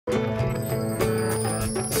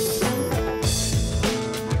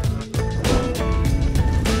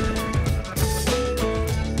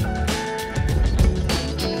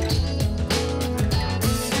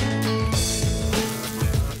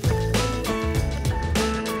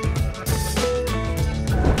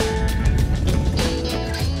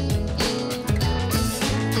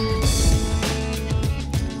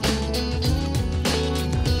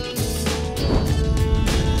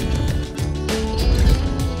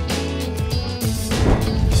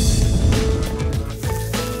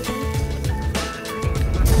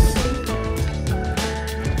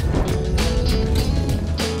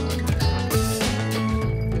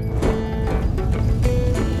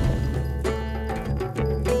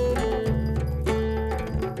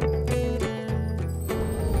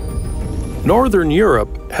Northern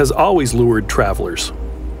Europe has always lured travelers.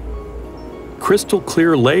 Crystal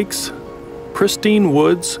clear lakes, pristine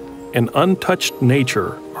woods, and untouched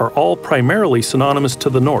nature are all primarily synonymous to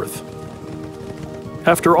the north.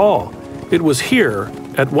 After all, it was here,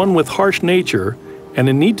 at one with harsh nature and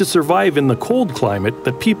a need to survive in the cold climate,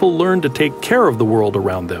 that people learned to take care of the world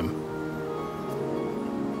around them.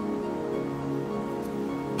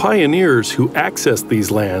 Pioneers who accessed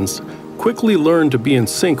these lands quickly learned to be in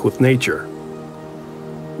sync with nature.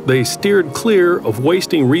 They steered clear of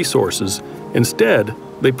wasting resources. Instead,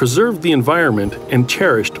 they preserved the environment and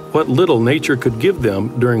cherished what little nature could give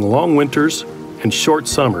them during long winters and short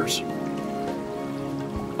summers.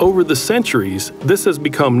 Over the centuries, this has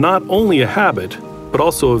become not only a habit, but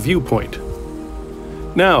also a viewpoint.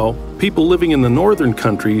 Now, people living in the northern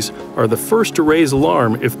countries are the first to raise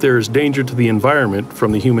alarm if there is danger to the environment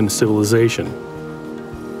from the human civilization.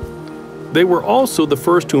 They were also the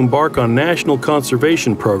first to embark on national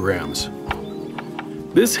conservation programs.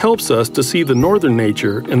 This helps us to see the northern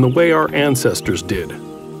nature in the way our ancestors did.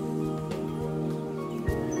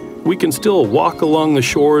 We can still walk along the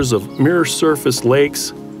shores of mirror-surface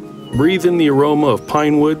lakes, breathe in the aroma of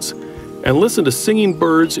pine woods, and listen to singing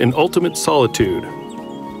birds in ultimate solitude,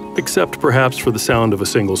 except perhaps for the sound of a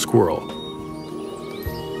single squirrel.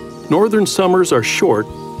 Northern summers are short,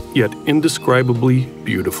 yet indescribably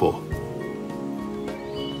beautiful.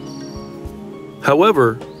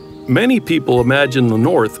 However, many people imagine the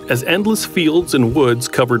north as endless fields and woods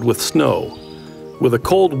covered with snow, with a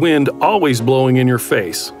cold wind always blowing in your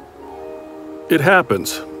face. It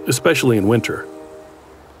happens, especially in winter.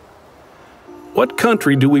 What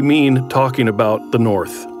country do we mean talking about the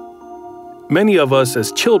north? Many of us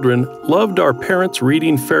as children loved our parents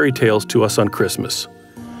reading fairy tales to us on Christmas.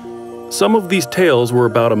 Some of these tales were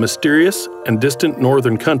about a mysterious and distant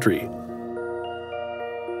northern country.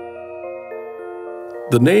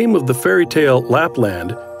 The name of the fairy tale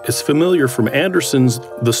Lapland is familiar from Andersen's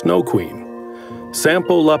The Snow Queen,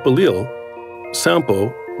 Sampo Lapalil,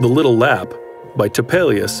 Sampo, the Little Lap, by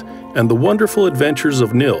Topelius, and The Wonderful Adventures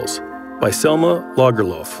of Nils, by Selma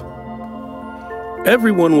Lagerlöf.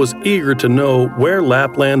 Everyone was eager to know where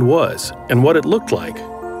Lapland was and what it looked like.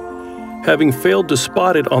 Having failed to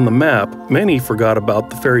spot it on the map, many forgot about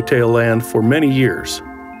the fairy tale land for many years.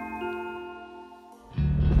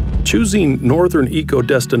 Choosing northern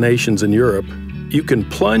eco-destinations in Europe, you can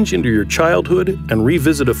plunge into your childhood and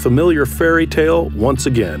revisit a familiar fairy tale once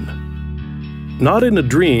again. Not in a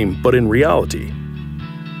dream, but in reality.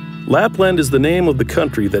 Lapland is the name of the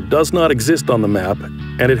country that does not exist on the map,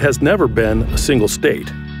 and it has never been a single state.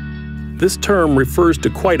 This term refers to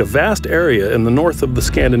quite a vast area in the north of the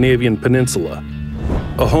Scandinavian peninsula,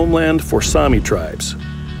 a homeland for Sami tribes.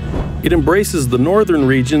 It embraces the northern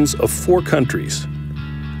regions of 4 countries: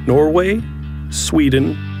 Norway,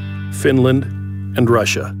 Sweden, Finland, and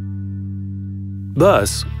Russia.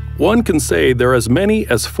 Thus, one can say there are as many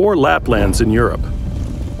as 4 Laplands in Europe.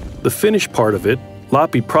 The Finnish part of it,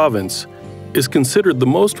 Lappi province, is considered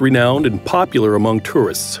the most renowned and popular among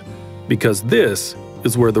tourists, because this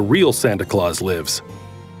is where the real Santa Claus lives.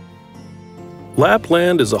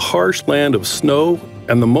 Lapland is a harsh land of snow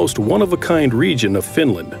and the most one-of-a-kind region of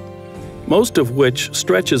Finland, most of which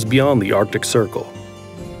stretches beyond the Arctic Circle.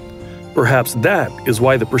 Perhaps that is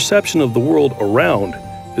why the perception of the world around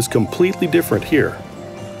is completely different here.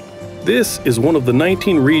 This is one of the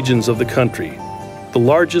 19 regions of the country, the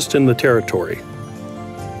largest in the territory.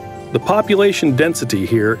 The population density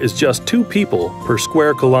here is just 2 people per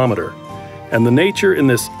square kilometer, and the nature in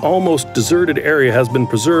this almost deserted area has been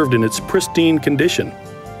preserved in its pristine condition.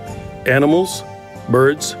 Animals,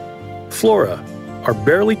 birds, flora are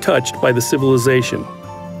barely touched by the civilization.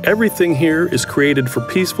 Everything here is created for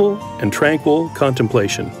peaceful and tranquil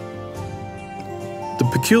contemplation. The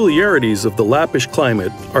peculiarities of the Lappish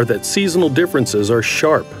climate are that seasonal differences are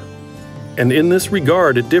sharp, and in this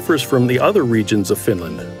regard it differs from the other regions of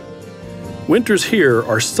Finland. Winters here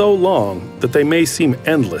are so long that they may seem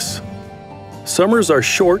endless. Summers are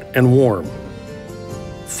short and warm.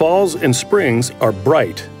 Falls and springs are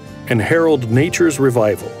bright and herald nature's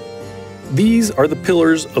revival. These are the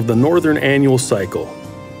pillars of the northern annual cycle.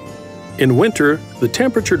 In winter, the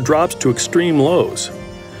temperature drops to extreme lows,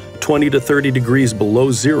 20 to 30 degrees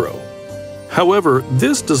below zero. However,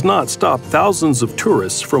 this does not stop thousands of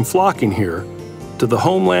tourists from flocking here to the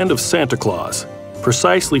homeland of Santa Claus,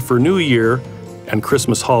 precisely for New Year and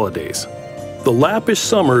Christmas holidays. The Lappish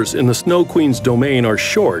summers in the Snow Queen's domain are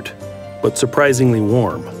short, but surprisingly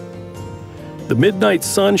warm. The midnight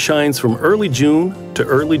sun shines from early June to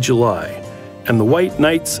early July, and the white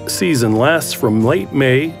night's season lasts from late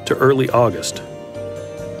May to early August.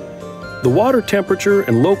 The water temperature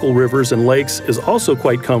in local rivers and lakes is also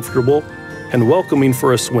quite comfortable and welcoming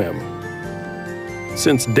for a swim.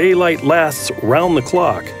 Since daylight lasts round the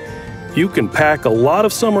clock, you can pack a lot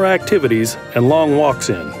of summer activities and long walks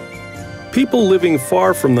in. People living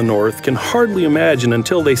far from the north can hardly imagine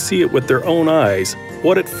until they see it with their own eyes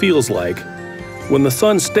what it feels like when the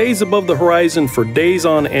sun stays above the horizon for days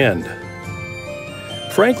on end.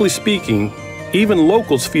 Frankly speaking, even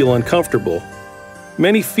locals feel uncomfortable.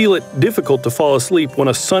 Many feel it difficult to fall asleep when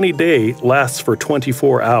a sunny day lasts for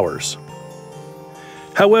 24 hours.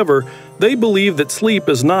 However, they believe that sleep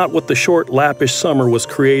is not what the short Lappish summer was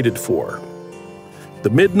created for. The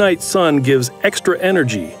midnight sun gives extra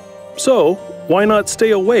energy, so why not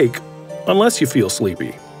stay awake unless you feel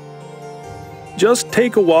sleepy? Just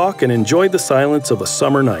take a walk and enjoy the silence of a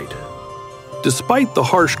summer night. Despite the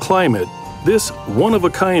harsh climate, this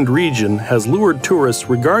one-of-a-kind region has lured tourists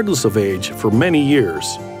regardless of age for many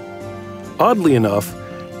years. Oddly enough,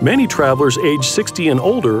 many travelers aged 60 and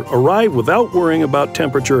older arrive without worrying about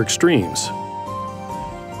temperature extremes.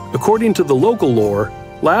 According to the local lore,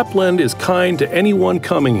 Lapland is kind to anyone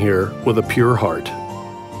coming here with a pure heart.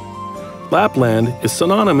 Lapland is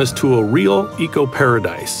synonymous to a real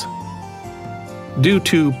eco-paradise. Due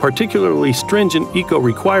to particularly stringent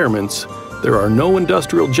eco-requirements, there are no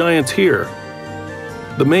industrial giants here.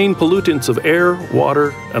 The main pollutants of air,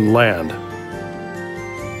 water, and land.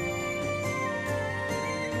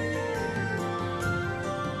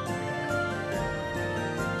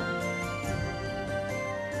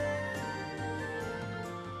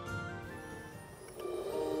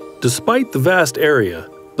 Despite the vast area,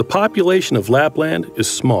 the population of Lapland is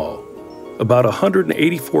small, about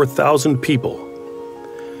 184,000 people.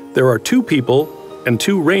 There are 2 people and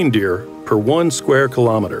 2 reindeer per 1 square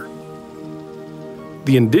kilometer.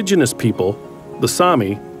 The indigenous people, the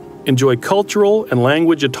Sami, enjoy cultural and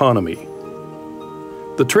language autonomy.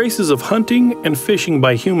 The traces of hunting and fishing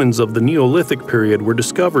by humans of the Neolithic period were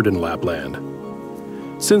discovered in Lapland.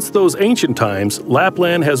 Since those ancient times,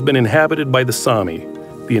 Lapland has been inhabited by the Sami,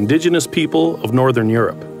 the indigenous people of Northern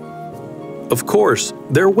Europe. Of course,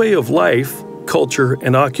 their way of life, culture,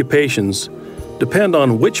 and occupations depend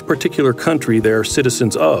on which particular country they are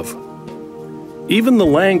citizens of. Even the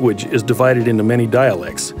language is divided into many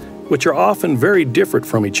dialects, which are often very different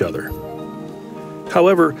from each other.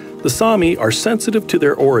 However, the Sami are sensitive to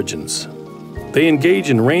their origins. They engage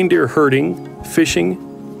in reindeer herding,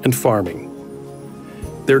 fishing, and farming.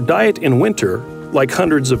 Their diet in winter, like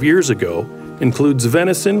hundreds of years ago, includes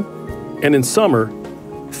venison, and in summer,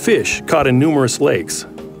 fish caught in numerous lakes.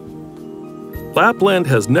 Lapland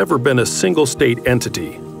has never been a single-state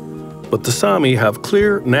entity, but the Sami have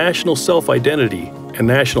clear national self-identity and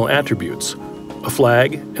national attributes, a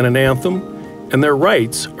flag and an anthem, and their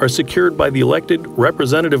rights are secured by the elected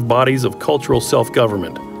representative bodies of cultural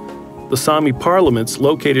self-government, the Sami parliaments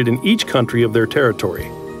located in each country of their territory.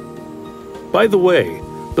 By the way,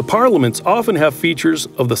 the parliaments often have features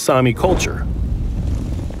of the Sami culture.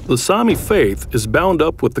 The Sami faith is bound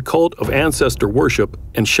up with the cult of ancestor worship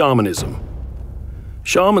and shamanism.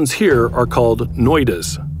 Shamans here are called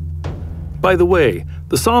noidas. By the way,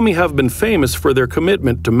 the Sami have been famous for their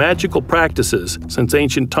commitment to magical practices since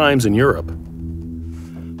ancient times in Europe.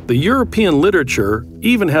 The European literature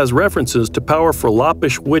even has references to powerful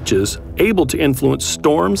Lappish witches able to influence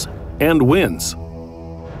storms and winds.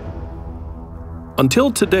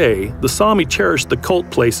 Until today, the Sami cherish the cult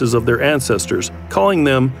places of their ancestors, calling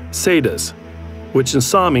them Sedas, which in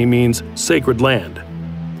Sami means sacred land.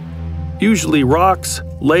 Usually rocks,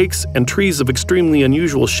 lakes, and trees of extremely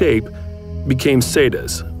unusual shape became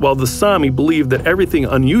Sedas, while the Sami believed that everything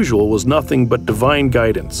unusual was nothing but divine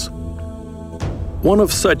guidance. One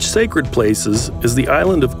of such sacred places is the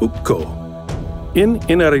island of Ukko in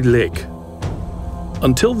Inari Lake.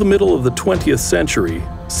 Until the middle of the 20th century,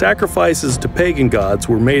 sacrifices to pagan gods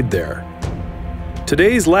were made there.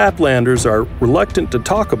 Today's Laplanders are reluctant to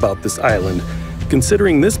talk about this island,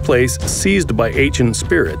 considering this place seized by ancient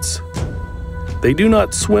spirits. They do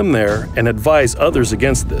not swim there and advise others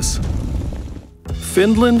against this.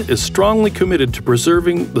 Finland is strongly committed to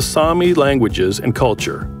preserving the Sami languages and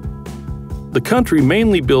culture. The country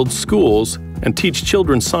mainly builds schools and teach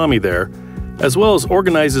children Sami there, as well as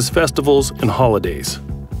organizes festivals and holidays.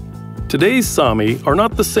 Today's Sami are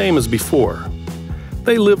not the same as before.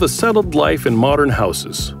 They live a settled life in modern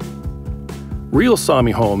houses. Real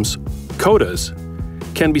Sami homes, kotas,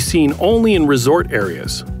 can be seen only in resort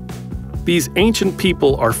areas. These ancient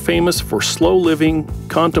people are famous for slow living,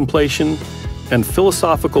 contemplation, and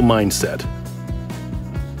philosophical mindset.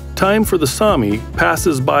 Time for the Sami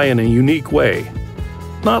passes by in a unique way,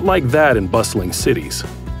 not like that in bustling cities.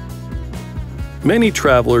 Many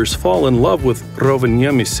travelers fall in love with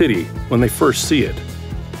Rovaniemi city when they first see it.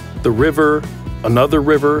 The river, another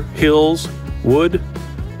river, hills, wood,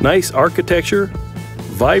 nice architecture,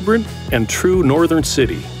 vibrant and true northern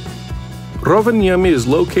city. Rovaniemi is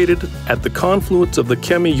located at the confluence of the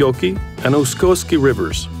Kemijoki and Uskoski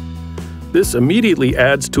rivers. This immediately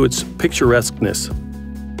adds to its picturesqueness.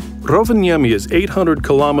 Rovaniemi is 800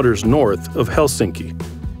 kilometers north of Helsinki.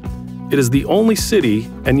 It is the only city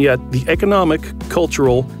and yet the economic,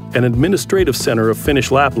 cultural, and administrative center of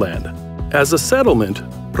Finnish Lapland. As a settlement,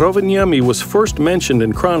 Rovaniemi was first mentioned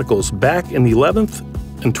in chronicles back in the 11th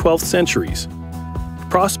and 12th centuries.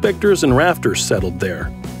 Prospectors and rafters settled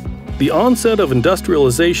there. The onset of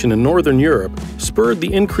industrialization in Northern Europe spurred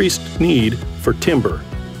the increased need for timber,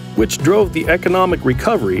 which drove the economic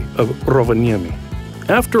recovery of Rovaniemi.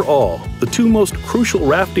 After all, the two most crucial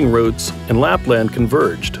rafting routes in Lapland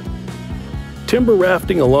converged. Timber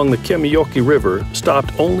rafting along the Kemijoki River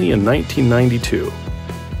stopped only in 1992.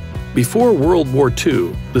 Before World War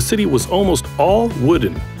II, the city was almost all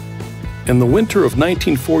wooden. In the winter of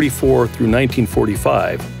 1944 through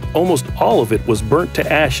 1945, almost all of it was burnt to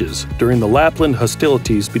ashes during the Lapland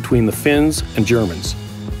hostilities between the Finns and Germans.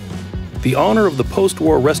 The honor of the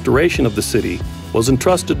post-war restoration of the city was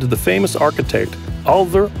entrusted to the famous architect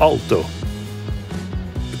Alvar Aalto.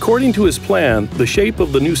 According to his plan, the shape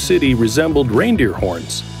of the new city resembled reindeer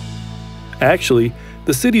horns. Actually,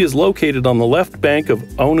 the city is located on the left bank of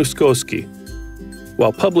Aunuskoski,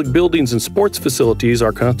 while public buildings and sports facilities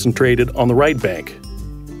are concentrated on the right bank.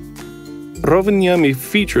 Rovaniemi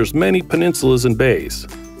features many peninsulas and bays,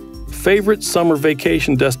 favorite summer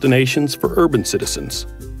vacation destinations for urban citizens.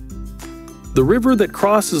 The river that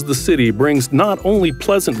crosses the city brings not only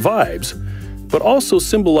pleasant vibes, but also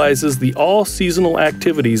symbolizes the all-seasonal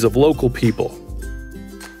activities of local people.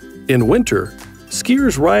 In winter,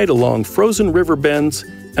 skiers ride along frozen river bends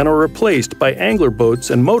and are replaced by angler boats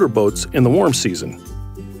and motorboats in the warm season.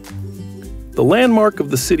 The landmark of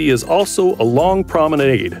the city is also a long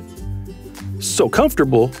promenade, so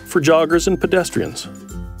comfortable for joggers and pedestrians.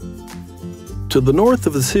 To the north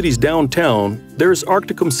of the city's downtown, there is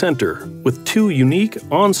Arcticum Center with two unique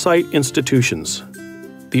on-site institutions: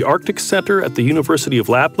 the Arctic Center at the University of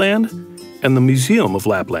Lapland and the Museum of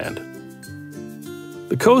Lapland.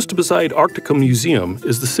 The coast beside Arcticum Museum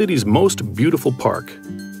is the city's most beautiful park.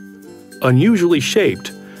 Unusually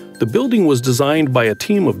shaped, the building was designed by a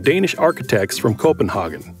team of Danish architects from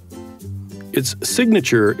Copenhagen. Its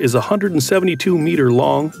signature is a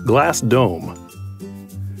 172-meter-long glass dome.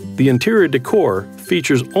 The interior decor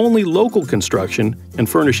features only local construction and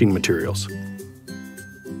furnishing materials.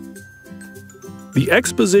 The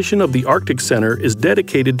exposition of the Arctic Center is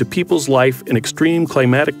dedicated to people's life in extreme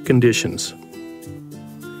climatic conditions.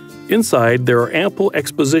 Inside, there are ample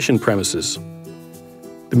exposition premises.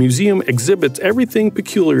 The museum exhibits everything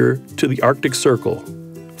peculiar to the Arctic Circle: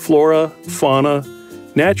 flora, fauna,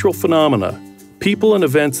 natural phenomena, people and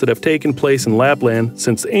events that have taken place in Lapland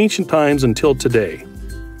since ancient times until today.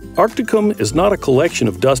 Arcticum is not a collection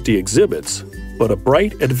of dusty exhibits, but a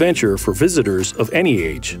bright adventure for visitors of any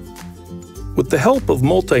age. With the help of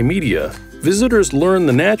multimedia, visitors learn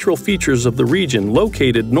the natural features of the region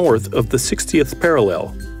located north of the 60th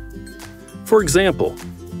parallel. For example,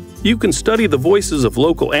 you can study the voices of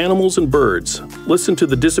local animals and birds, listen to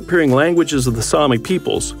the disappearing languages of the Sami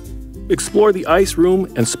peoples, explore the ice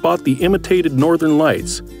room and spot the imitated northern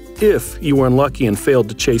lights, if you were unlucky and failed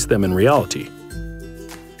to chase them in reality.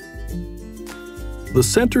 The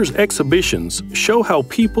center's exhibitions show how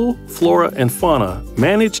people, flora, and fauna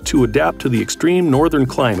managed to adapt to the extreme northern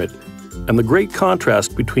climate and the great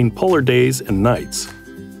contrast between polar days and nights.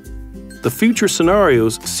 The future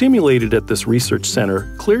scenarios simulated at this research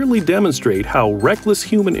center clearly demonstrate how reckless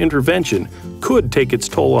human intervention could take its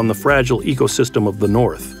toll on the fragile ecosystem of the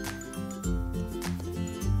North.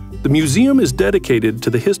 The museum is dedicated to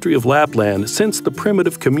the history of Lapland since the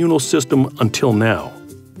primitive communal system until now.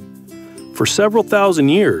 For several thousand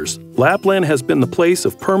years, Lapland has been the place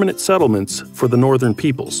of permanent settlements for the northern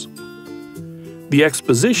peoples. The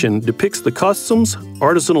exposition depicts the customs,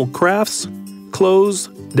 artisanal crafts, clothes,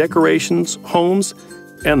 decorations, homes,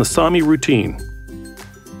 and the Sami routine.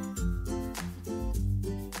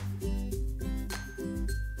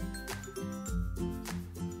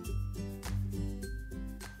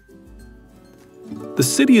 The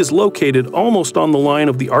city is located almost on the line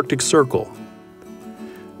of the Arctic Circle.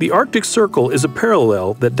 The Arctic Circle is a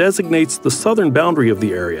parallel that designates the southern boundary of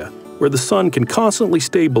the area, where the sun can constantly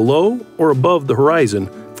stay below or above the horizon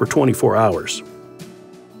for 24 hours.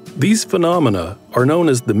 These phenomena are known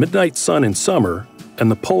as the midnight sun in summer and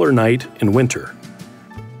the polar night in winter.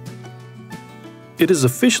 It is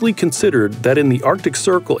officially considered that in the Arctic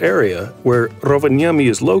Circle area, where Rovaniemi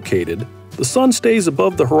is located, the sun stays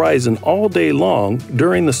above the horizon all day long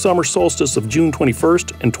during the summer solstice of June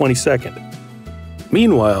 21st and 22nd.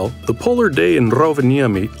 Meanwhile, the polar day in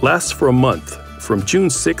Rovaniemi lasts for a month, from June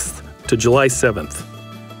 6th to July 7th.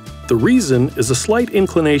 The reason is a slight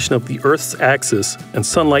inclination of the Earth's axis and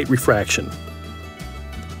sunlight refraction.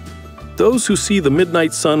 Those who see the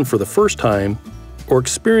midnight sun for the first time, or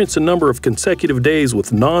experience a number of consecutive days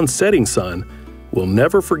with non-setting sun, will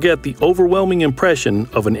never forget the overwhelming impression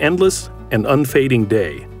of an endless and unfading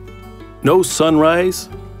day. No sunrise,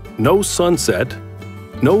 no sunset,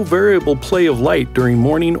 no variable play of light during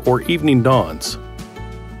morning or evening dawns.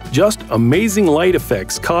 Just amazing light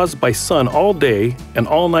effects caused by sun all day and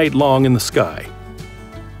all night long in the sky.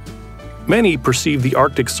 Many perceive the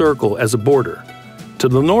Arctic Circle as a border, to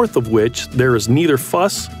the north of which there is neither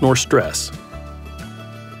fuss nor stress.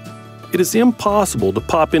 It is impossible to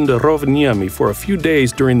pop into Rovaniemi for a few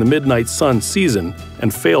days during the midnight sun season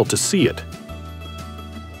and fail to see it.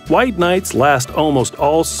 White nights last almost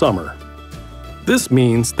all summer. This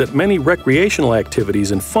means that many recreational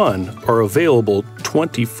activities and fun are available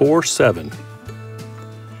 24/7.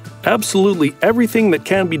 Absolutely everything that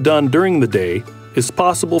can be done during the day is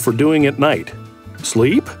possible for doing at night.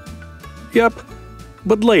 Sleep? Yep,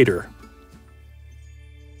 but later.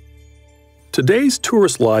 Today's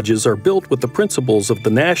tourist lodges are built with the principles of the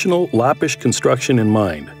national Lappish construction in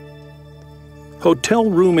mind.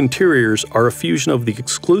 Hotel room interiors are a fusion of the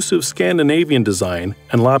exclusive Scandinavian design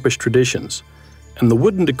and Lappish traditions, and the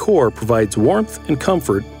wooden decor provides warmth and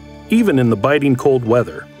comfort even in the biting cold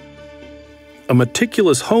weather. A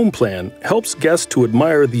meticulous home plan helps guests to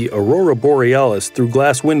admire the aurora borealis through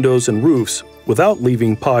glass windows and roofs without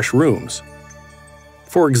leaving posh rooms.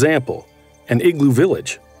 For example, an igloo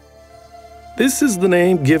village. This is the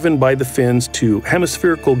name given by the Finns to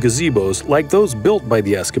hemispherical gazebos like those built by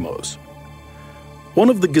the Eskimos. One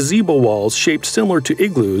of the gazebo walls shaped similar to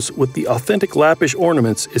igloos with the authentic Lappish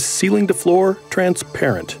ornaments is ceiling-to-floor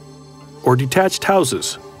transparent, or detached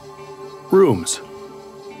houses, rooms.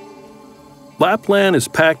 Lapland is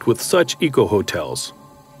packed with such eco-hotels.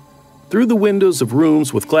 Through the windows of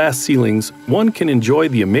rooms with glass ceilings, one can enjoy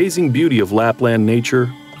the amazing beauty of Lapland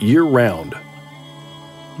nature year-round.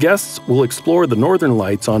 Guests will explore the northern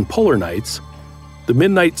lights on polar nights, the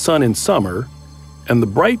midnight sun in summer, and the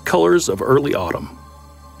bright colors of early autumn.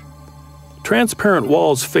 Transparent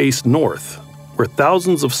walls face north, where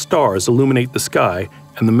thousands of stars illuminate the sky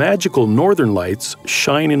and the magical northern lights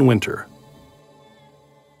shine in winter.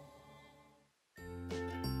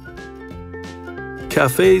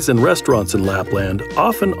 Cafes and restaurants in Lapland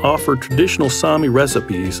often offer traditional Sami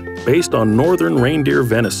recipes based on northern reindeer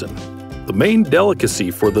venison. The main delicacy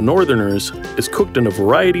for the northerners is cooked in a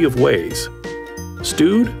variety of ways: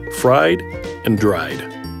 stewed, fried, and dried.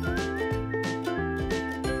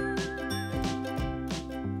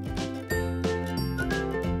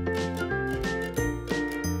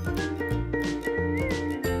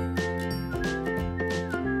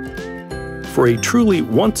 For a truly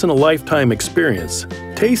once-in-a-lifetime experience,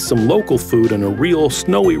 taste some local food in a real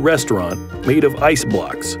snowy restaurant made of ice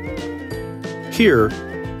blocks. Here,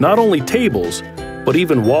 not only tables, but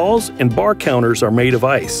even walls and bar counters are made of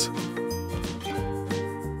ice.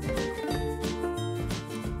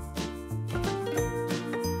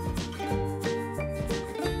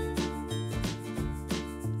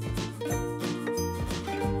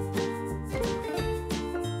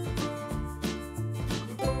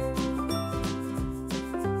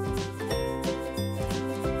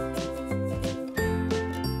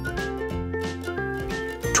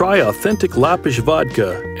 Try authentic Lappish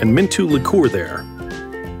vodka and Mintu liqueur there.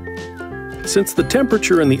 Since the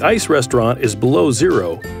temperature in the ice restaurant is below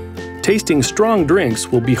zero, tasting strong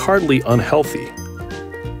drinks will be hardly unhealthy.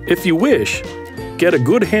 If you wish, get a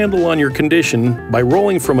good handle on your condition by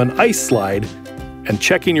rolling from an ice slide and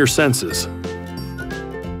checking your senses.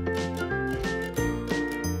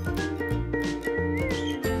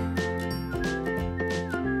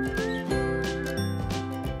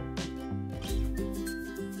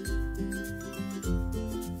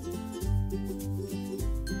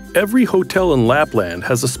 Every hotel in Lapland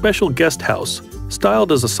has a special guest house,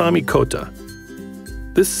 styled as a Sami kota.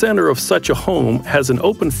 This center of such a home has an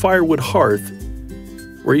open firewood hearth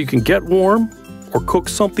where you can get warm or cook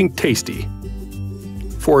something tasty.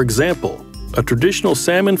 For example, a traditional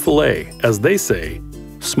salmon fillet, as they say,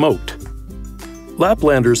 smoked.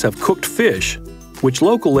 Laplanders have cooked fish, which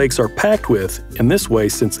local lakes are packed with in this way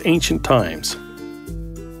since ancient times.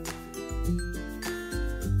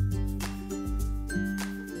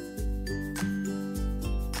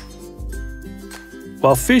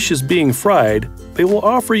 While fish is being fried, they will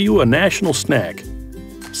offer you a national snack: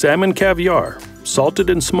 salmon caviar, salted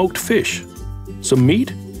and smoked fish, some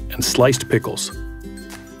meat, and sliced pickles.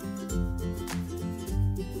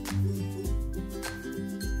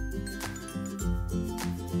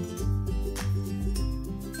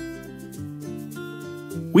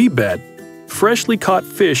 We bet freshly caught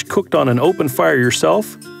fish cooked on an open fire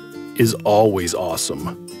yourself is always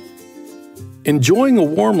awesome. Enjoying a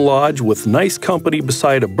warm lodge with nice company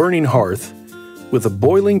beside a burning hearth with a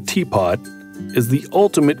boiling teapot is the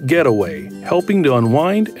ultimate getaway, helping to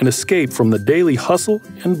unwind and escape from the daily hustle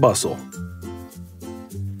and bustle.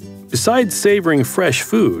 Besides savoring fresh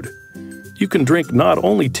food, you can drink not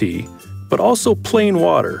only tea, but also plain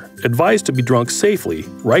water, advised to be drunk safely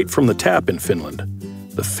right from the tap in Finland.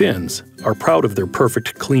 The Finns are proud of their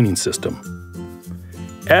perfect cleaning system.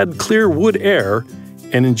 Add clear wood air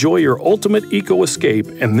and enjoy your ultimate eco-escape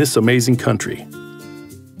in this amazing country.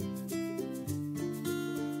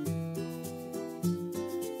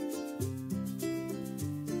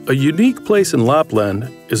 A unique place in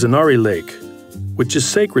Lapland is Inari Lake, which is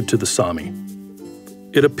sacred to the Sami.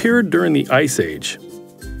 It appeared during the Ice Age.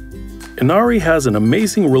 Inari has an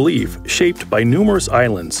amazing relief shaped by numerous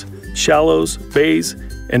islands, shallows, bays,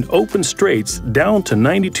 and open straits down to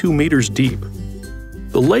 92 meters deep.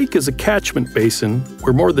 The lake is a catchment basin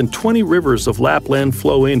where more than 20 rivers of Lapland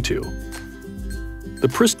flow into. The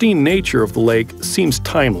pristine nature of the lake seems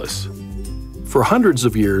timeless. For hundreds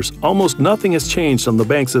of years, almost nothing has changed on the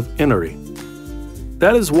banks of Inari.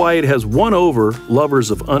 That is why it has won over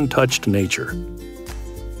lovers of untouched nature.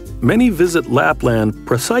 Many visit Lapland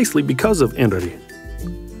precisely because of Inari.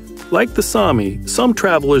 Like the Sami, some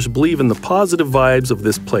travelers believe in the positive vibes of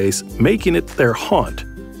this place, making it their haunt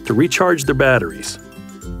to recharge their batteries.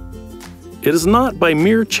 It is not by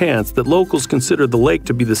mere chance that locals consider the lake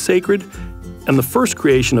to be the sacred and the first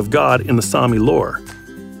creation of God in the Sami lore.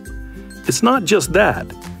 It's not just that.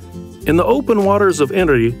 In the open waters of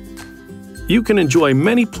Inari, you can enjoy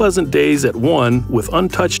many pleasant days at one with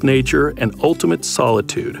untouched nature and ultimate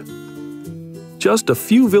solitude. Just a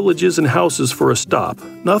few villages and houses for a stop,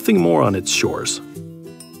 nothing more on its shores.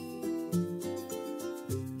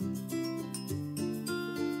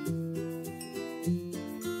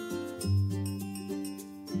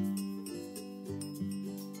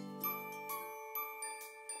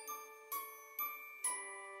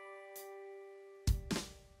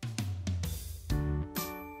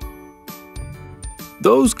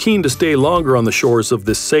 Those keen to stay longer on the shores of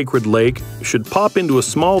this sacred lake should pop into a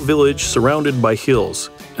small village surrounded by hills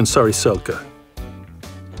in Saariselkä.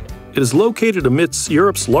 It is located amidst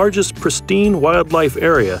Europe's largest pristine wildlife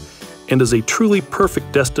area and is a truly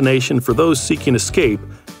perfect destination for those seeking escape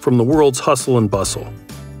from the world's hustle and bustle.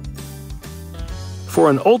 For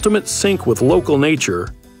an ultimate sync with local nature,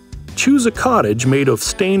 choose a cottage made of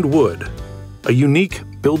stained wood, a unique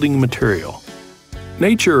building material.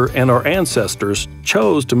 Nature and our ancestors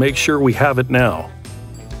chose to make sure we have it now.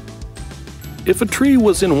 If a tree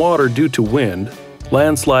was in water due to wind,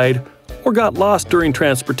 landslide, or got lost during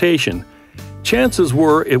transportation, chances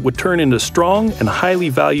were it would turn into strong and highly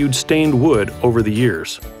valued stained wood over the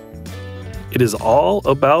years. It is all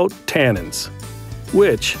about tannins,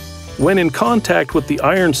 which, when in contact with the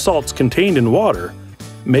iron salts contained in water,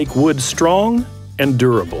 make wood strong and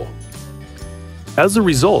durable. As a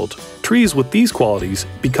result, trees with these qualities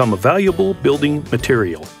become a valuable building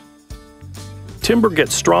material. Timber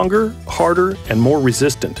gets stronger, harder, and more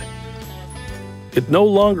resistant. It no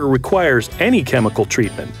longer requires any chemical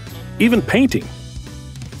treatment, even painting.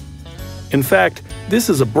 In fact, this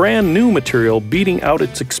is a brand new material beating out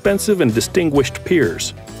its expensive and distinguished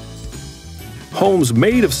peers. Homes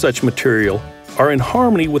made of such material are in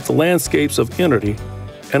harmony with the landscapes of Inari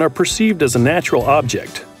and are perceived as a natural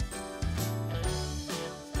object.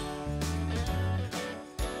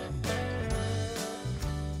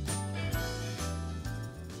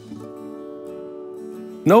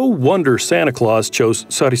 No wonder Santa Claus chose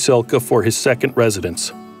Saariselkä for his second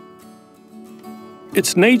residence.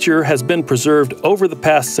 Its nature has been preserved over the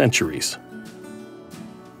past centuries.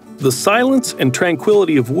 The silence and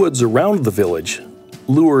tranquility of woods around the village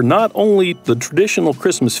lure not only the traditional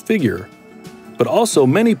Christmas figure, but also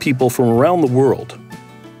many people from around the world.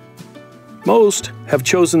 Most have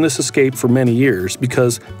chosen this escape for many years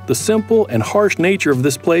because the simple and harsh nature of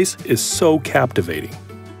this place is so captivating.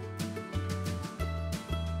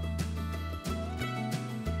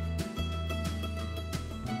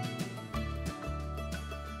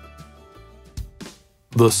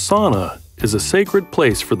 The sauna is a sacred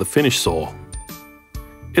place for the Finnish soul.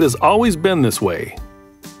 It has always been this way,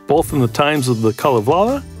 both in the times of the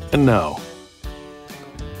Kalevala and now.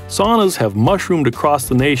 saunas have mushroomed across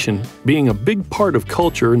the nation, being a big part of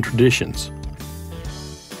culture and traditions.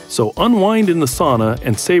 So unwind in the sauna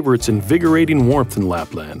and savor its invigorating warmth in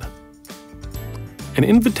Lapland. An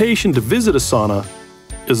invitation to visit a sauna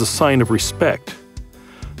is a sign of respect.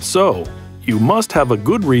 So, you must have a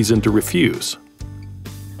good reason to refuse.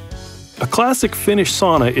 A classic Finnish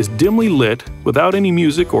sauna is dimly lit without any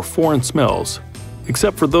music or foreign smells,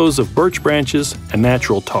 except for those of birch branches and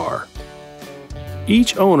natural tar.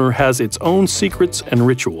 Each owner has its own secrets and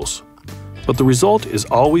rituals, but the result is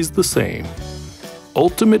always the same: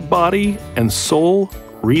 ultimate body and soul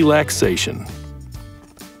relaxation.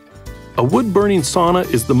 A wood-burning sauna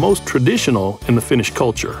is the most traditional in the Finnish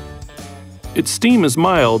culture. Its steam is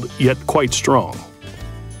mild, yet quite strong.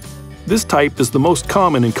 This type is the most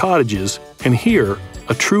common in cottages, and here,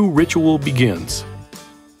 a true ritual begins.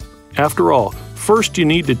 After all, first you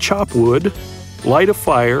need to chop wood, light a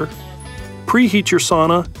fire, preheat your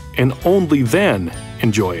sauna, and only then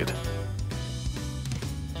enjoy it.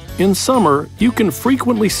 In summer, you can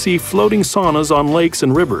frequently see floating saunas on lakes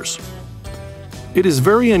and rivers. It is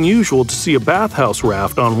very unusual to see a bathhouse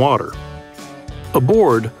raft on water.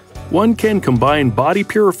 Aboard, one can combine body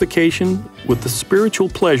purification with the spiritual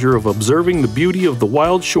pleasure of observing the beauty of the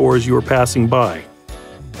wild shores you are passing by.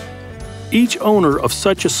 Each owner of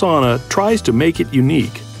such a sauna tries to make it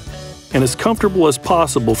unique and as comfortable as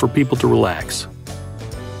possible for people to relax.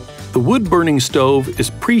 The wood-burning stove is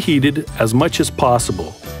preheated as much as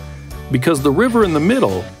possible because the river in the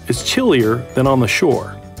middle is chillier than on the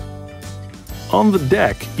shore. On the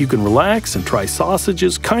deck, you can relax and try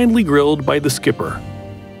sausages kindly grilled by the skipper.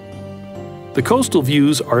 The coastal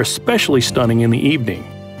views are especially stunning in the evening.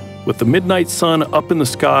 With the midnight sun up in the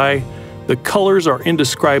sky, the colors are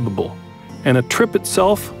indescribable, and a trip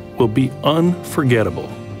itself will be unforgettable.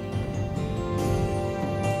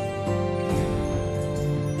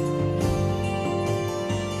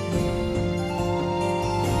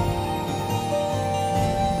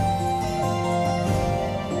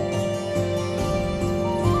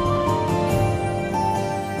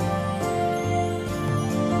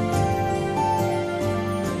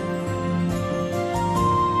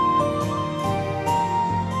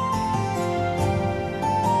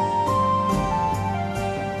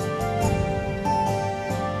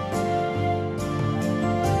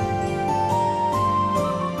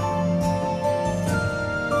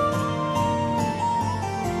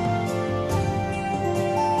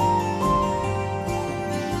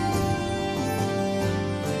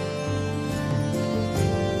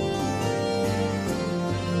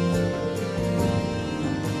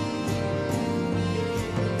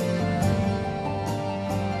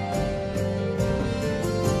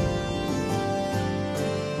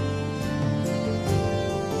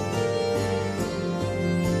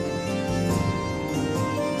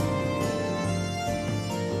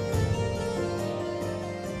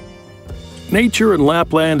 Nature in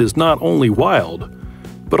Lapland is not only wild,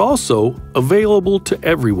 but also available to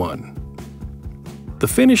everyone. The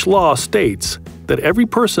Finnish law states that every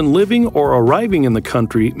person living or arriving in the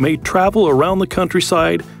country may travel around the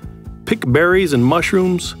countryside, pick berries and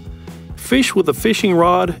mushrooms, fish with a fishing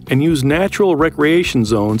rod, and use natural recreation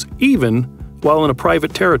zones even while in a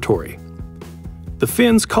private territory. The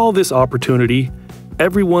Finns call this opportunity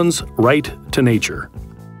everyone's right to nature.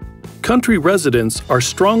 Country residents are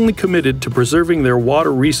strongly committed to preserving their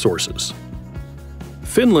water resources.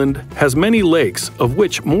 Finland has many lakes, of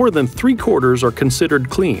which more than 3/4 are considered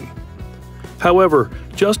clean. However,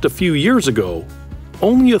 just a few years ago,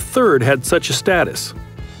 only a third had such a status.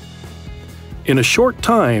 In a short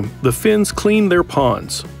time, the Finns cleaned their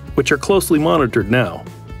ponds, which are closely monitored now.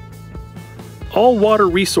 All water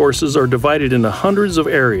resources are divided into hundreds of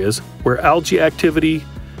areas where algae activity,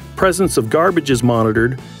 presence of garbage is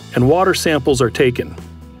monitored, and water samples are taken.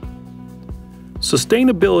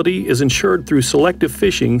 Sustainability is ensured through selective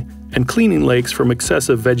fishing and cleaning lakes from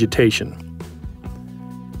excessive vegetation.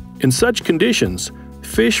 In such conditions,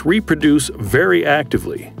 fish reproduce very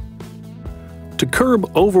actively. To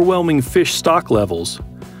curb overwhelming fish stock levels,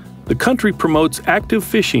 the country promotes active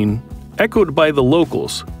fishing echoed by the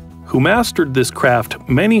locals, who mastered this craft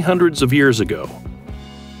many hundreds of years ago.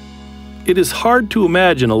 It is hard to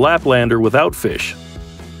imagine a Laplander without fish.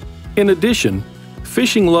 In addition,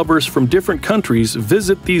 fishing lovers from different countries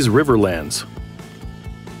visit these riverlands.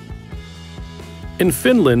 In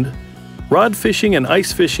Finland, rod fishing and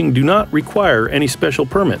ice fishing do not require any special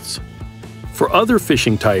permits. For other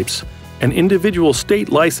fishing types, an individual state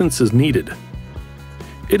license is needed.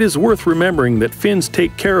 It is worth remembering that Finns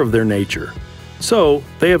take care of their nature, so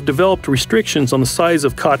they have developed restrictions on the size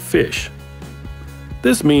of caught fish.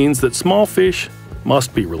 This means that small fish,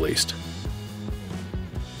 must be released.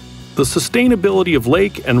 The sustainability of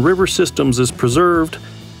lake and river systems is preserved,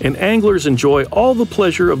 and anglers enjoy all the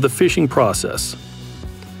pleasure of the fishing process.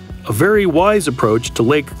 A very wise approach to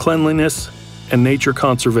lake cleanliness and nature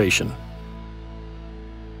conservation.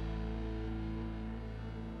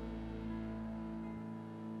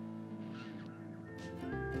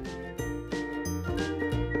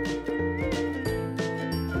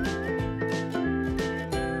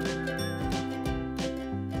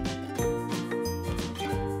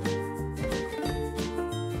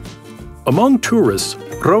 Among tourists,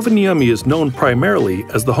 Rovaniemi is known primarily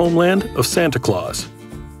as the homeland of Santa Claus,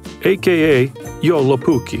 aka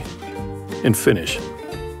Joulupukki in Finnish.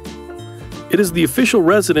 It is the official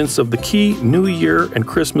residence of the key New Year and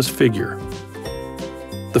Christmas figure.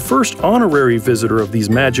 The first honorary visitor of these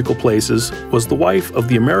magical places was the wife of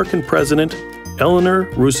the American President, Eleanor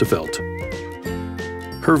Roosevelt.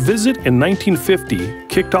 Her visit in 1950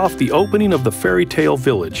 kicked off the opening of the fairy tale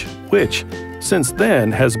village, which, since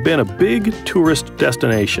then, has been a big tourist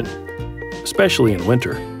destination, especially in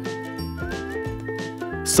winter.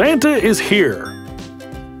 Santa is here!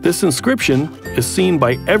 This inscription is seen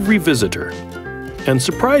by every visitor. And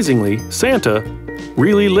surprisingly, Santa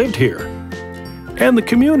really lived here. And the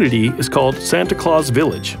community is called Santa Claus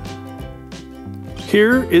Village.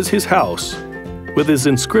 Here is his house, with his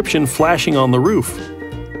inscription flashing on the roof.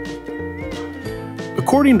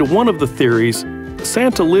 According to one of the theories,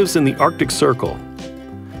 Santa lives in the Arctic Circle.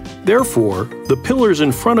 Therefore, the pillars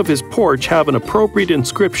in front of his porch have an appropriate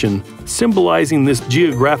inscription symbolizing this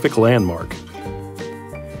geographic landmark.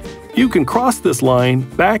 You can cross this line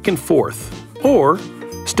back and forth, or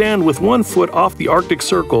stand with one foot off the Arctic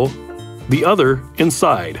Circle, the other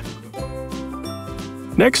inside.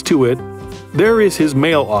 Next to it, there is his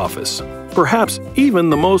mail office, perhaps even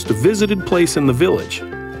the most visited place in the village.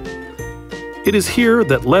 It is here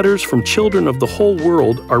that letters from children of the whole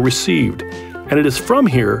world are received, and it is from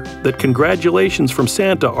here that congratulations from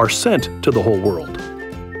Santa are sent to the whole world.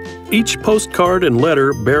 Each postcard and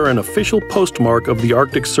letter bear an official postmark of the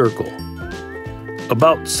Arctic Circle.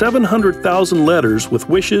 About 700,000 letters with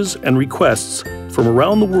wishes and requests from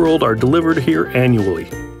around the world are delivered here annually.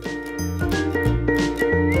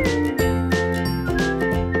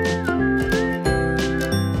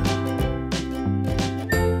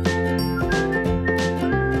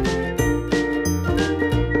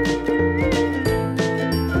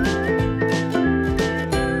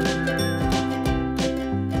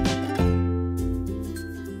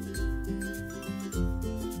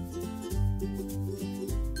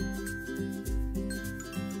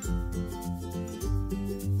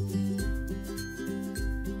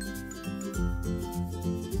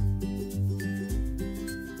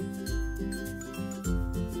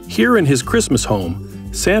 Here in his Christmas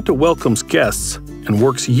home, Santa welcomes guests and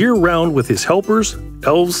works year-round with his helpers,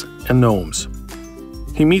 elves, and gnomes.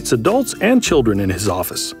 He meets adults and children in his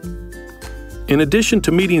office. In addition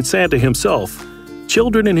to meeting Santa himself,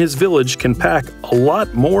 children in his village can pack a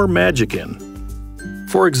lot more magic in.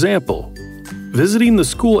 For example, visiting the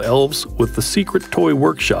school elves with the secret toy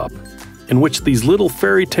workshop, in which these little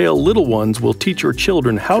fairy tale little ones will teach your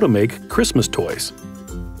children how to make Christmas toys.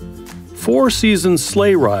 4 seasons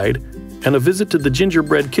sleigh ride and a visit to the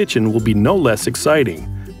gingerbread kitchen will be no less exciting,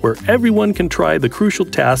 where everyone can try the crucial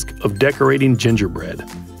task of decorating gingerbread.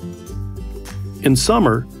 In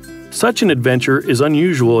summer, such an adventure is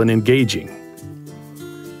unusual and engaging.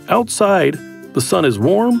 Outside, the sun is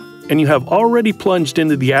warm and you have already plunged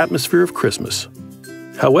into the atmosphere of Christmas.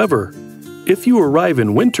 However, if you arrive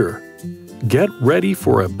in winter, get ready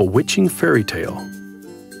for a bewitching fairy tale.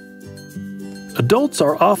 Adults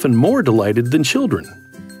are often more delighted than children.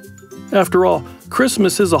 After all,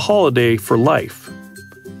 Christmas is a holiday for life,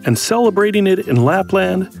 and celebrating it in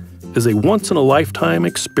Lapland is a once-in-a-lifetime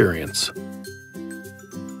experience.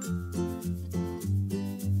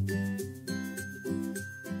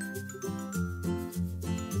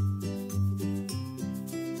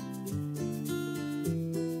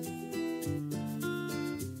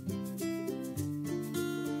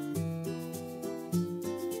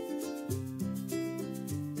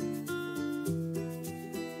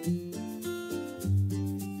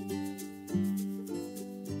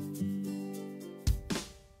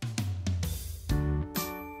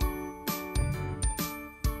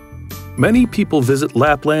 Many people visit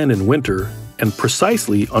Lapland in winter and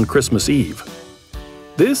precisely on Christmas Eve.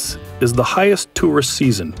 This is the highest tourist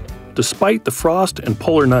season, despite the frost and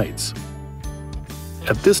polar nights.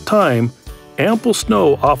 At this time, ample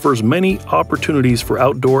snow offers many opportunities for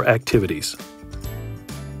outdoor activities.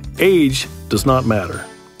 Age does not matter.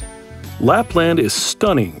 Lapland is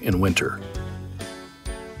stunning in winter.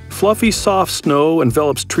 Fluffy, soft snow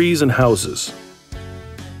envelops trees and houses.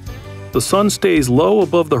 The sun stays low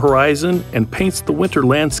above the horizon and paints the winter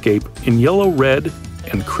landscape in yellow, red,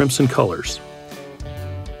 and crimson colors.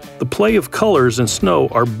 The play of colors and snow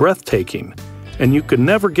are breathtaking, and you can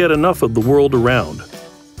never get enough of the world around.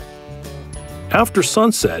 After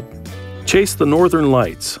sunset, chase the northern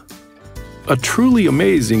lights. A truly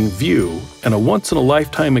amazing view and a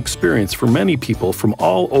once-in-a-lifetime experience for many people from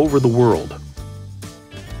all over the world.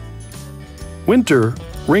 Winter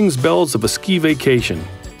rings bells of a ski vacation.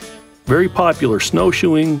 Very popular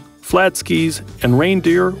snowshoeing, flat skis, and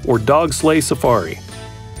reindeer or dog sleigh safari.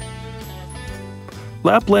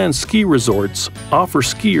 Lapland ski resorts offer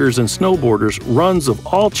skiers and snowboarders runs of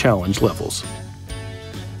all challenge levels.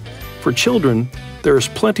 For children, there is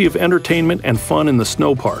plenty of entertainment and fun in the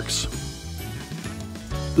snow parks.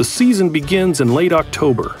 The season begins in late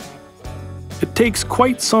October. It takes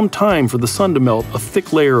quite some time for the sun to melt a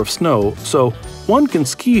thick layer of snow, so one can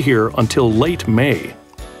ski here until late May.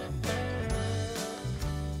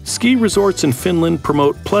 Ski resorts in Finland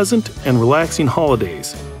promote pleasant and relaxing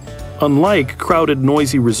holidays, unlike crowded,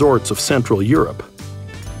 noisy resorts of Central Europe.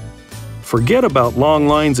 Forget about long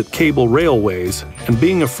lines at cable railways and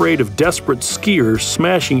being afraid of desperate skiers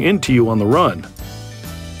smashing into you on the run.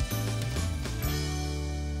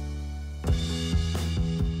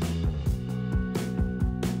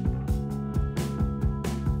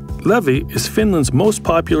 Levi is Finland's most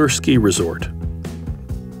popular ski resort.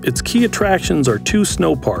 Its key attractions are 2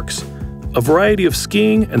 snow parks, a variety of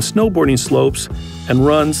skiing and snowboarding slopes and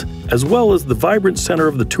runs, as well as the vibrant center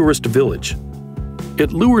of the tourist village.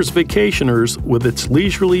 It lures vacationers with its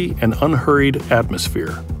leisurely and unhurried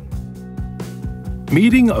atmosphere.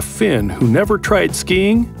 Meeting a Finn who never tried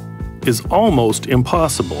skiing is almost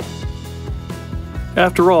impossible.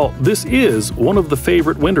 After all, this is one of the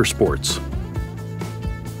favorite winter sports.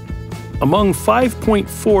 Among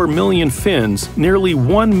 5.4 million Finns, nearly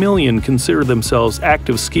 1 million consider themselves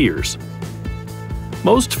active skiers.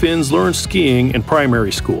 Most Finns learn skiing in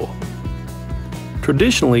primary school.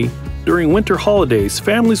 Traditionally, during winter holidays,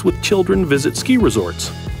 families with children visit ski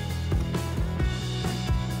resorts.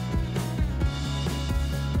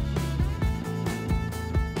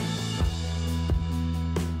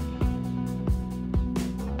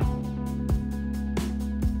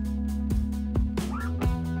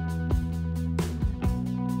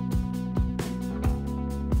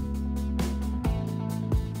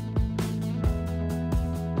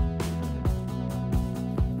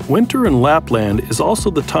 Winter in Lapland is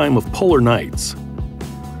also the time of polar nights.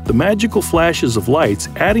 The magical flashes of lights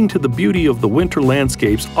adding to the beauty of the winter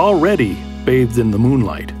landscapes already bathed in the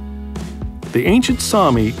moonlight. The ancient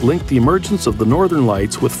Sami linked the emergence of the northern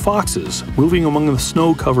lights with foxes moving among the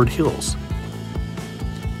snow-covered hills.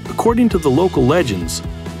 According to the local legends,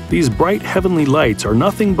 these bright heavenly lights are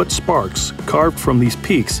nothing but sparks carved from these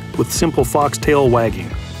peaks with simple foxtail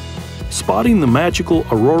wagging. Spotting the magical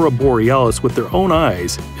aurora borealis with their own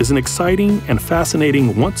eyes is an exciting and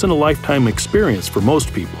fascinating once-in-a-lifetime experience for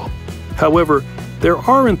most people. However, there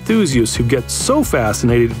are enthusiasts who get so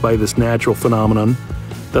fascinated by this natural phenomenon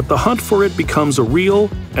that the hunt for it becomes a real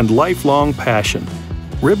and lifelong passion.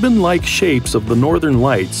 Ribbon-like shapes of the northern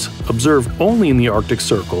lights, observed only in the Arctic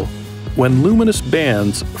Circle, when luminous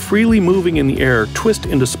bands freely moving in the air twist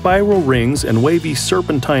into spiral rings and wavy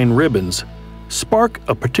serpentine ribbons, spark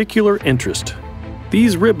a particular interest.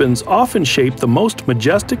 These ribbons often shape the most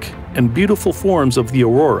majestic and beautiful forms of the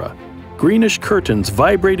aurora, greenish curtains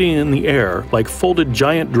vibrating in the air like folded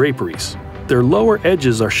giant draperies. Their lower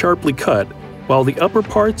edges are sharply cut, while the upper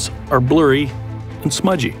parts are blurry and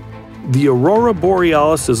smudgy. The aurora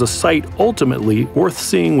borealis is a sight ultimately worth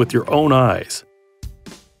seeing with your own eyes.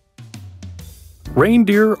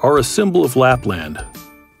 Reindeer are a symbol of Lapland,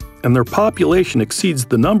 and their population exceeds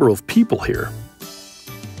the number of people here.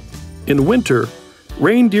 In winter,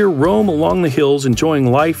 reindeer roam along the hills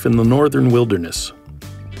enjoying life in the northern wilderness.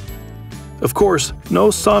 Of course, no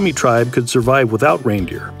Sami tribe could survive without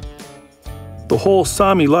reindeer. The whole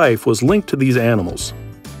Sami life was linked to these animals.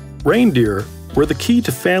 Reindeer were the key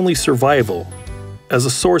to family survival as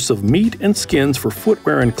a source of meat and skins for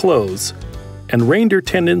footwear and clothes, and reindeer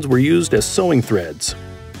tendons were used as sewing threads.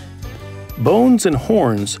 Bones and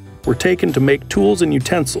horns were taken to make tools and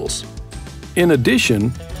utensils. In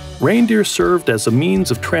addition, reindeer served as a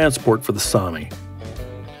means of transport for the Sami.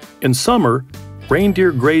 In summer,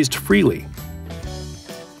 reindeer grazed freely.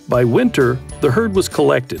 By winter, the herd was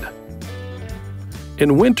collected.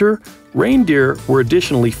 In winter, reindeer were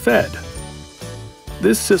additionally fed.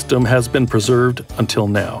 This system has been preserved until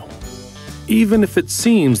now. Even if it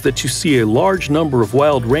seems that you see a large number of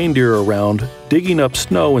wild reindeer around digging up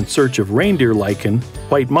snow in search of reindeer lichen,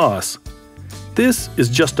 white moss, this is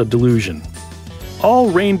just a delusion. All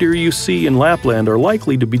reindeer you see in Lapland are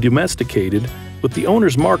likely to be domesticated with the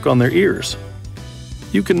owner's mark on their ears.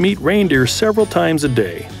 You can meet reindeer several times a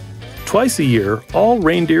day. Twice a year, all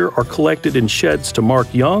reindeer are collected in sheds to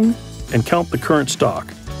mark young and count the current stock.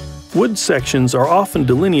 Wood sections are often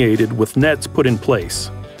delineated with nets put in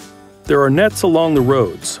place. There are nets along the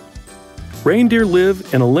roads. Reindeer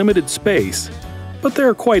live in a limited space, but they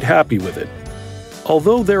are quite happy with it.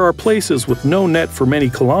 Although there are places with no net for many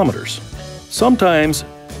kilometers, sometimes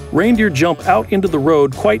reindeer jump out into the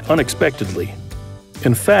road quite unexpectedly.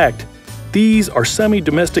 In fact, these are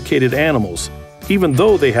semi-domesticated animals, even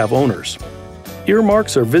though they have owners.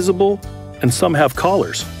 Earmarks are visible, and some have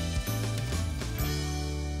collars.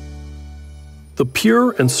 The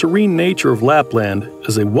pure and serene nature of Lapland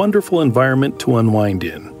is a wonderful environment to unwind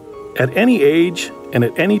in. At any age and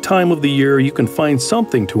at any time of the year, you can find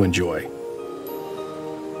something to enjoy.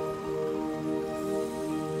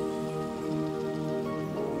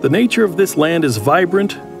 The nature of this land is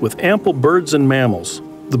vibrant, with ample birds and mammals.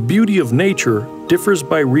 The beauty of nature differs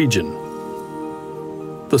by region.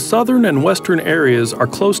 The southern and western areas are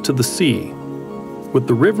close to the sea, with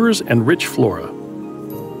the rivers and rich flora.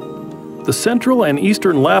 The central and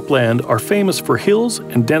eastern Lapland are famous for hills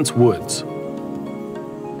and dense woods.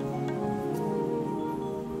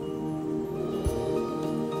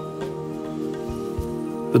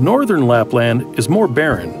 The northern Lapland is more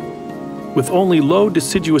barren, with only low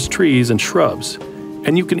deciduous trees and shrubs,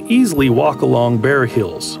 and you can easily walk along bare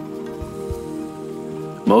hills.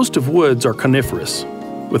 Most of woods are coniferous,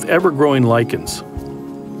 with ever-growing lichens.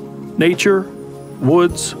 Nature,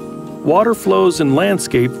 woods, water flows, and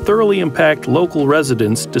landscape thoroughly impact local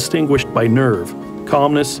residents distinguished by nerve,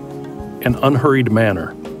 calmness, and unhurried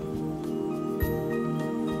manner.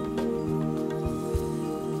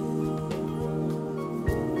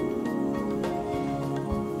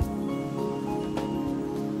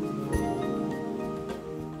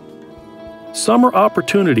 Summer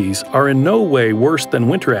opportunities are in no way worse than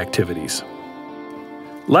winter activities.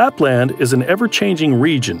 Lapland is an ever-changing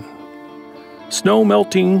region. Snow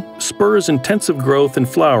melting spurs intensive growth and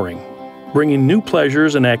flowering, bringing new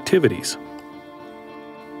pleasures and activities.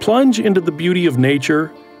 Plunge into the beauty of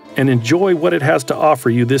nature and enjoy what it has to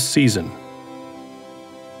offer you this season.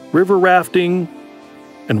 River rafting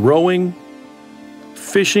and rowing,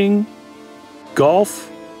 fishing, golf,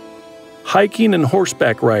 hiking and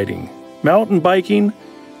horseback riding, mountain biking,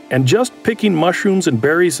 and just picking mushrooms and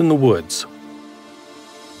berries in the woods.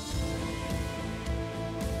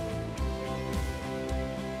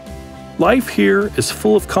 Life here is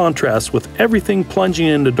full of contrasts, with everything plunging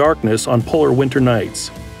into darkness on polar winter nights.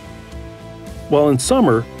 While in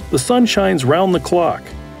summer, the sun shines round the clock.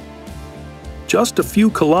 Just a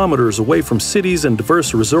few kilometers away from cities and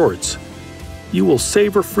diverse resorts, you will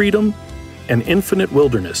savor freedom and infinite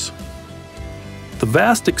wilderness. The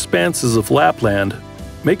vast expanses of Lapland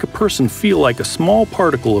make a person feel like a small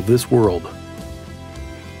particle of this world.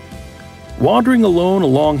 Wandering alone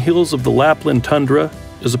along hills of the Lapland tundra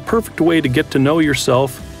is a perfect way to get to know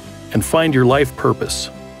yourself and find your life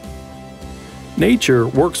purpose. Nature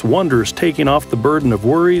works wonders, taking off the burden of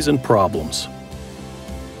worries and problems.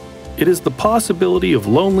 It is the possibility of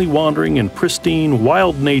lonely wandering in pristine,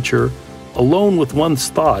 wild nature, alone with one's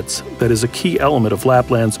thoughts, that is a key element of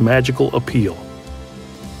Lapland's magical appeal.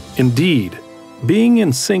 Indeed, being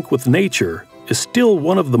in sync with nature is still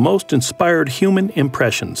one of the most inspired human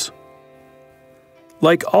impressions.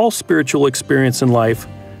 Like all spiritual experience in life,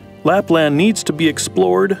 Lapland needs to be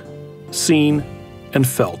explored, seen, and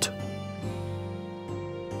felt.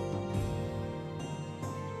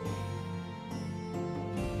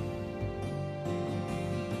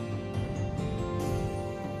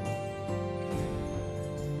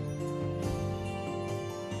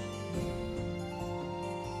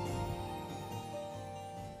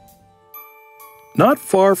 Not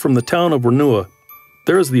far from the town of Renua,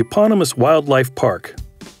 there is the eponymous wildlife park.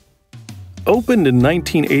 Opened in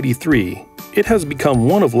 1983, it has become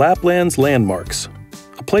one of Lapland's landmarks,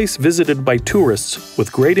 a place visited by tourists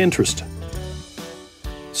with great interest.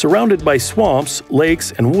 Surrounded by swamps,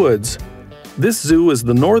 lakes, and woods, this zoo is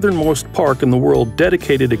the northernmost park in the world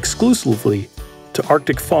dedicated exclusively to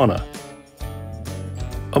Arctic fauna.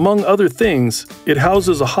 Among other things, it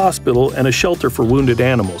houses a hospital and a shelter for wounded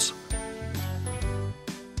animals.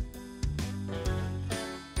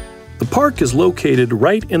 The park is located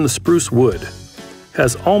right in the spruce wood,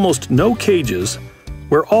 has almost no cages,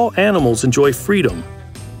 where all animals enjoy freedom,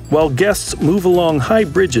 while guests move along high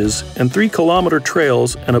bridges and 3-kilometer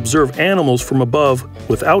trails and observe animals from above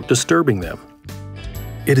without disturbing them.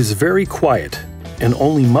 It is very quiet, and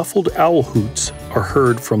only muffled owl hoots are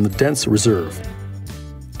heard from the dense reserve.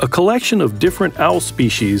 A collection of different owl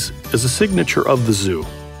species is a signature of the zoo.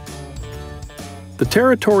 The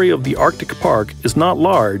territory of the Arctic Park is not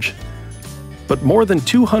large, but more than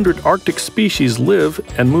 200 Arctic species live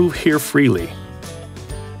and move here freely.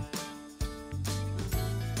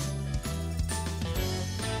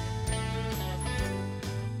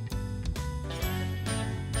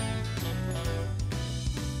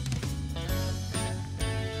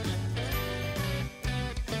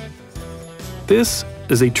 This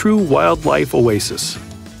is a true wildlife oasis.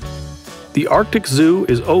 The Arctic Zoo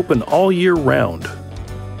is open all year round.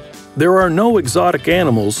 There are no exotic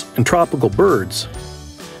animals and tropical birds,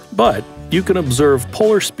 but you can observe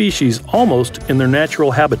polar species almost in their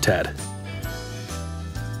natural habitat.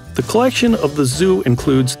 The collection of the zoo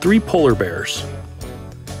includes 3 polar bears.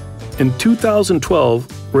 In 2012,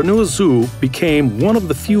 Ranua Zoo became one of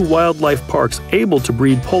the few wildlife parks able to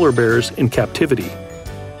breed polar bears in captivity.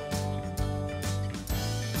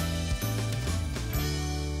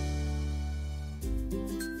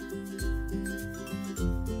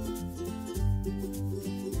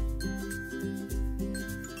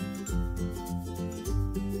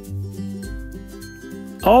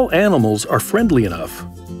 All animals are friendly enough,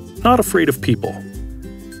 not afraid of people.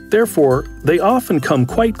 Therefore, they often come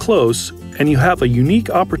quite close, and you have a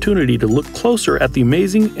unique opportunity to look closer at the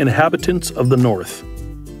amazing inhabitants of the North.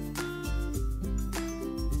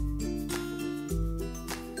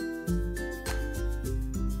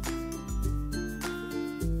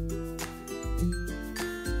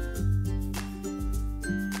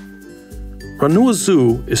 Ranua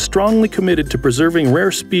Zoo is strongly committed to preserving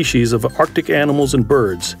rare species of Arctic animals and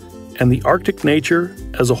birds, and the Arctic nature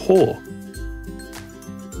as a whole.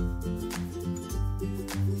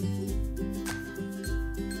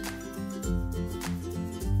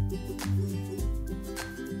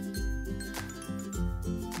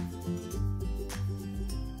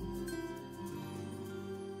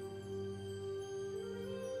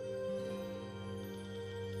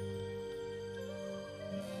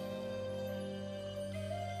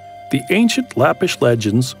 The ancient Lappish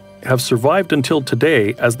legends have survived until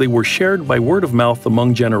today as they were shared by word of mouth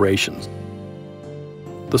among generations.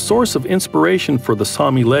 The source of inspiration for the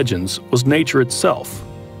Sami legends was nature itself,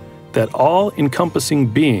 that all-encompassing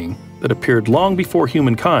being that appeared long before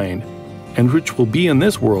humankind and which will be in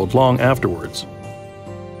this world long afterwards.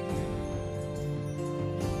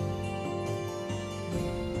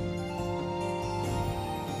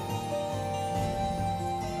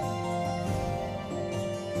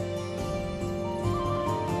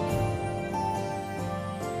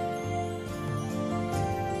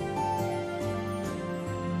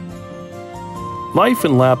 Life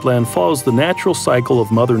in Lapland follows the natural cycle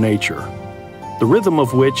of Mother Nature, the rhythm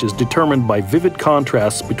of which is determined by vivid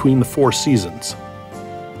contrasts between the 4 seasons.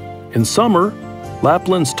 In summer,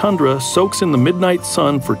 Lapland's tundra soaks in the midnight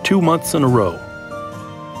sun for 2 months in a row.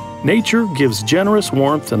 Nature gives generous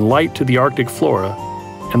warmth and light to the Arctic flora,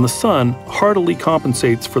 and the sun heartily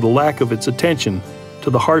compensates for the lack of its attention to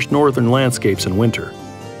the harsh northern landscapes in winter.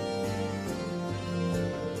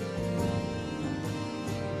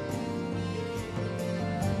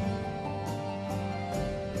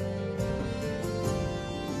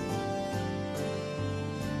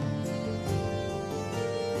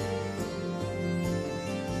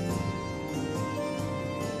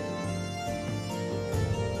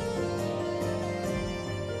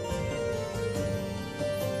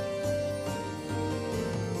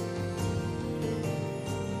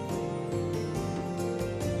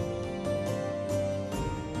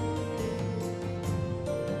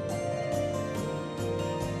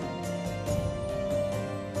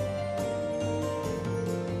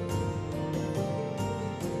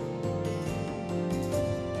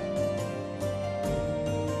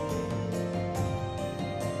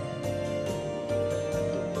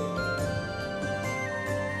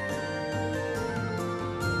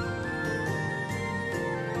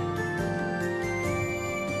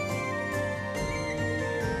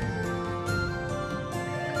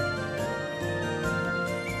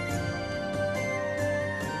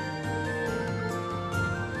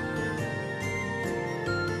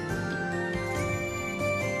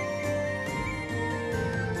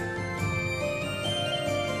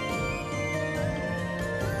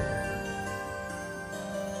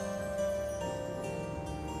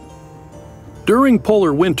 During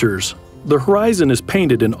polar winters, the horizon is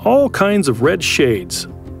painted in all kinds of red shades,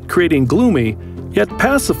 creating gloomy yet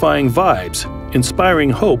pacifying vibes inspiring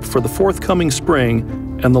hope for the forthcoming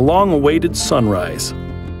spring and the long-awaited sunrise.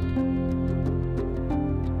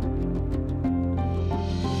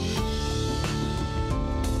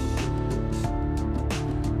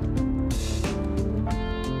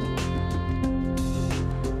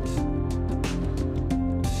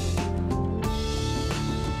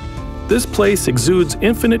 This place exudes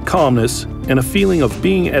infinite calmness and a feeling of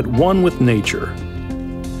being at one with nature.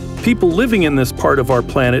 People living in this part of our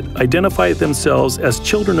planet identify themselves as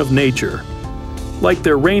children of nature. Like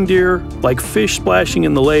their reindeer, like fish splashing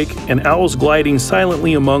in the lake, and owls gliding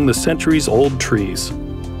silently among the centuries-old trees.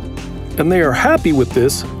 And they are happy with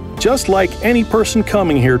this, just like any person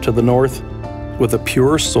coming here to the north, with a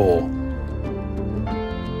pure soul.